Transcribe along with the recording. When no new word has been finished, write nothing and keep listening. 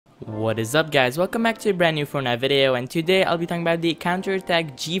What is up, guys? Welcome back to a brand new Fortnite video, and today I'll be talking about the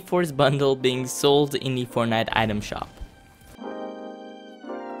Counterattack GeForce bundle being sold in the Fortnite item shop.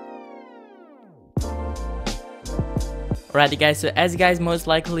 Alrighty guys, so as you guys most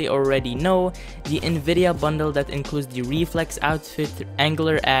likely already know, the Nvidia bundle that includes the Reflex outfit,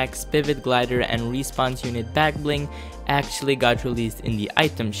 Angular axe, pivot glider, and response unit back bling actually got released in the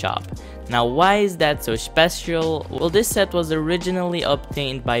item shop. Now, why is that so special? Well, this set was originally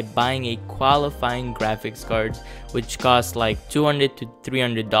obtained by buying a qualifying graphics card, which cost like $200 to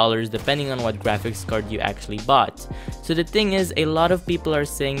 $300 depending on what graphics card you actually bought. So the thing is, a lot of people are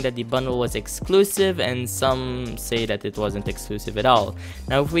saying that the bundle was exclusive, and some say that it wasn't exclusive at all.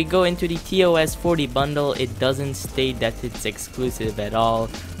 Now, if we go into the TOS 40 bundle, it doesn't state that it's exclusive at all,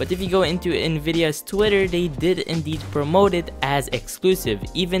 but if you go into Nvidia's Twitter, they did indeed promote it as exclusive,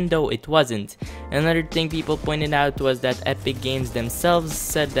 even though it wasn't. Another thing people pointed out was that Epic Games themselves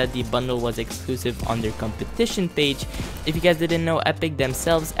said that the bundle was exclusive on their competition page. If you guys didn't know, Epic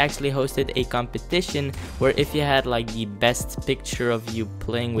themselves actually hosted a competition where if you had like the best picture of you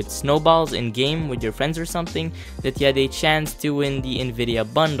playing with snowballs in game with your friends or something, that you had a chance to win the Nvidia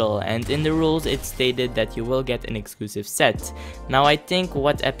bundle, and in the rules it stated that you will get an exclusive set. Now, I think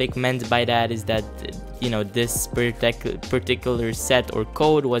what Epic meant by that is that, you know, this particular set or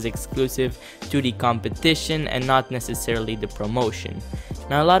code was exclusive to the competition and not necessarily the promotion.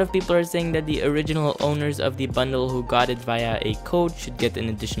 Now, a lot of people are saying that the original owners of the bundle who got it via a code should get an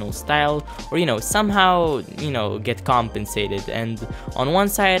additional style, or, you know, somehow, you know, get compensated. And on one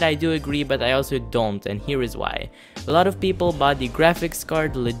side I do agree, but I also don't, and here is why. A lot of people bought the graphics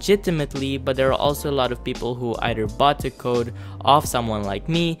card legitimately, but there are also a lot of people who either bought the code off someone like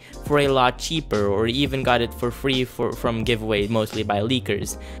me for a lot cheaper, or even got it for free from giveaway, mostly by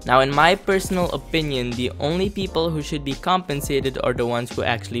leakers. Now, in my personal opinion, the only people who should be compensated are the ones who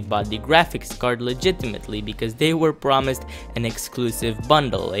actually bought the graphics card legitimately, because they were promised an exclusive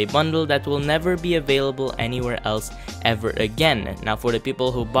bundle, a bundle that will never be available anywhere else ever again. Now, for the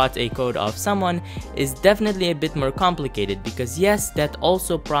people who bought a code off someone, is definitely a bit more complicated, because yes, that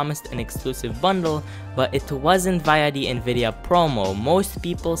also promised an exclusive bundle, but it wasn't via the Nvidia promo. Most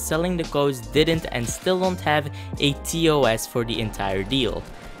people selling the codes didn't and still don't have a TOS for the entire deal.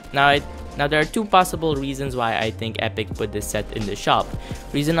 Now there are two possible reasons why I think Epic put this set in the shop.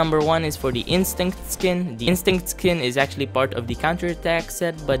 Reason number one is for the Instinct skin. The Instinct skin is actually part of the Counterattack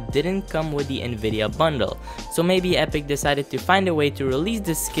set but didn't come with the Nvidia bundle. So maybe Epic decided to find a way to release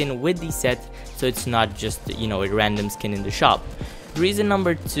the skin with the set, so it's not just, you know, a random skin in the shop. Reason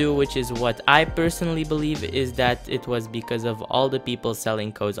number two, which is what I personally believe, is that it was because of all the people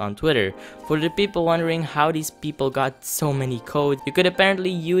selling codes on Twitter. For the people wondering how these people got so many codes, you could apparently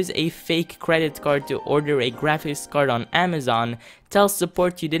use a fake credit card to order a graphics card on Amazon, tell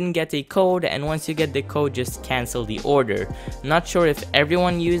support you didn't get a code, and once you get the code, just cancel the order. Not sure if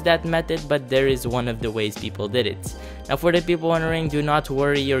everyone used that method, but there is one of the ways people did it. Now, for the people wondering, do not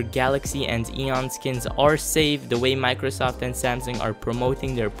worry, your Galaxy and Eon skins are safe. The way Microsoft and Samsung are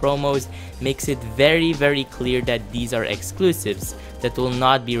promoting their promos makes it very clear that these are exclusives that will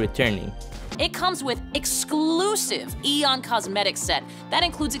not be returning. It comes with exclusive Eon cosmetic set that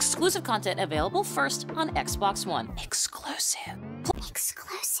includes exclusive content available first on Xbox One. Exclusive.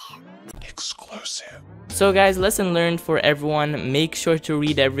 So guys, lesson learned for everyone, make sure to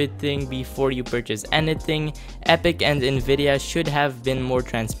read everything before you purchase anything. Epic and Nvidia should have been more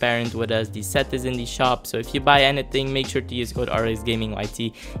transparent with us. The set is in the shop, so if you buy anything, make sure to use code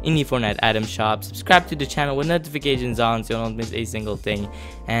rx-gamingyt in the Fortnite item shop. Subscribe to the channel with notifications on so you don't miss a single thing.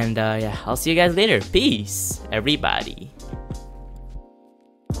 And yeah, I'll see you guys later. Peace, everybody.